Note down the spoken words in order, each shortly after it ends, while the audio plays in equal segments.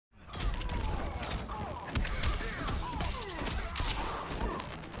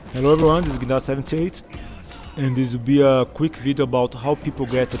Hello everyone, this is Guitar78 and this will be a quick video about how people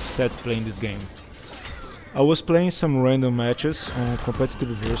get upset playing this game. I was playing some random matches on competitive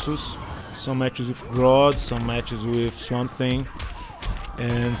versus, some matches with Grodd, some matches with Swamp Thing,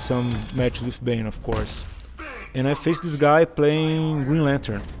 and some matches with Bane, of course. And I faced this guy playing Green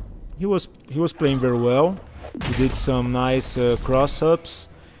Lantern. He was playing very well. He did some nice cross-ups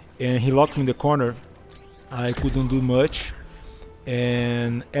and he locked me in the corner. I couldn't do much.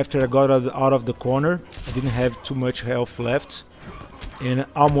 And after I got out of the corner, I didn't have too much health left and I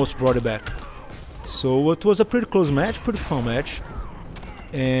almost brought it back. So it was a pretty close match, pretty fun match.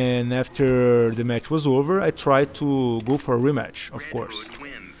 And after the match was over, I tried to go for a rematch, of course.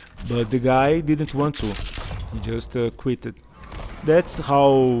 But the guy didn't want to, he just quitted. That's how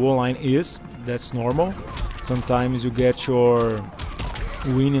online is, that's normal. Sometimes you get your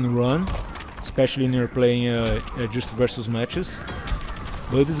win and run, especially when you're playing just versus matches.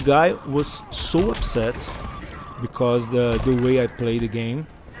 But this guy was so upset because the way I play the game.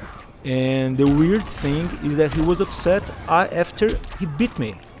 And the weird thing is that he was upset after he beat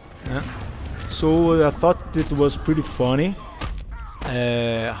me. So I thought it was pretty funny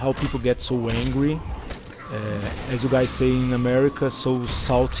how people get so angry. As you guys say in America, so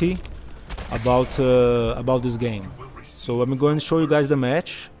salty about this game. So I'm going to show you guys the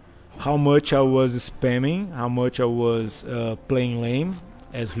match, how much I was spamming, how much I was playing lame,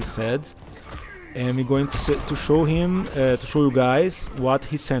 as he said, and I'm going to show him, to show you guys what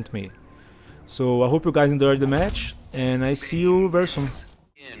he sent me. So I hope you guys enjoyed the match, and I see you very soon.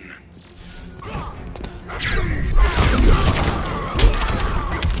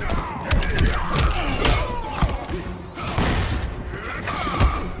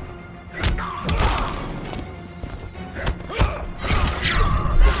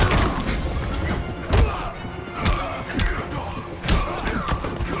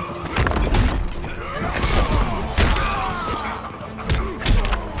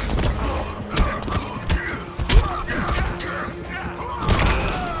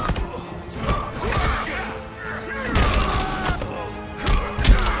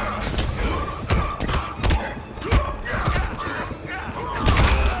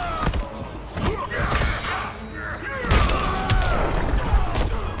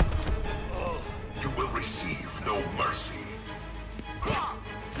 Receive no mercy.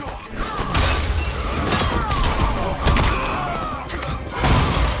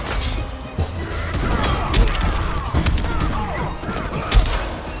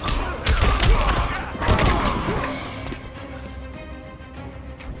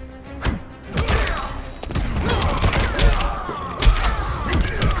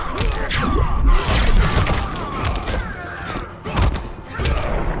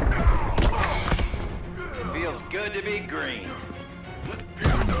 Feels good to be green.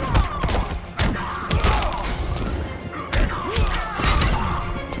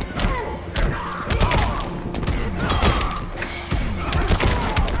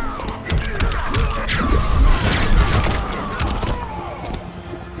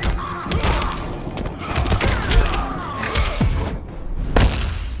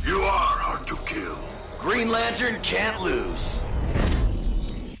 You are hard to kill. Green Lantern can't lose.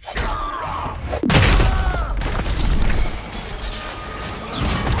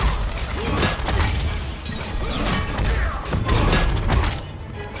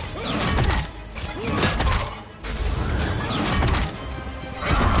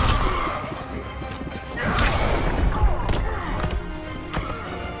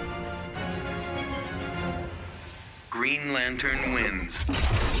 Green Lantern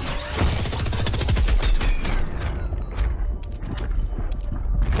wins.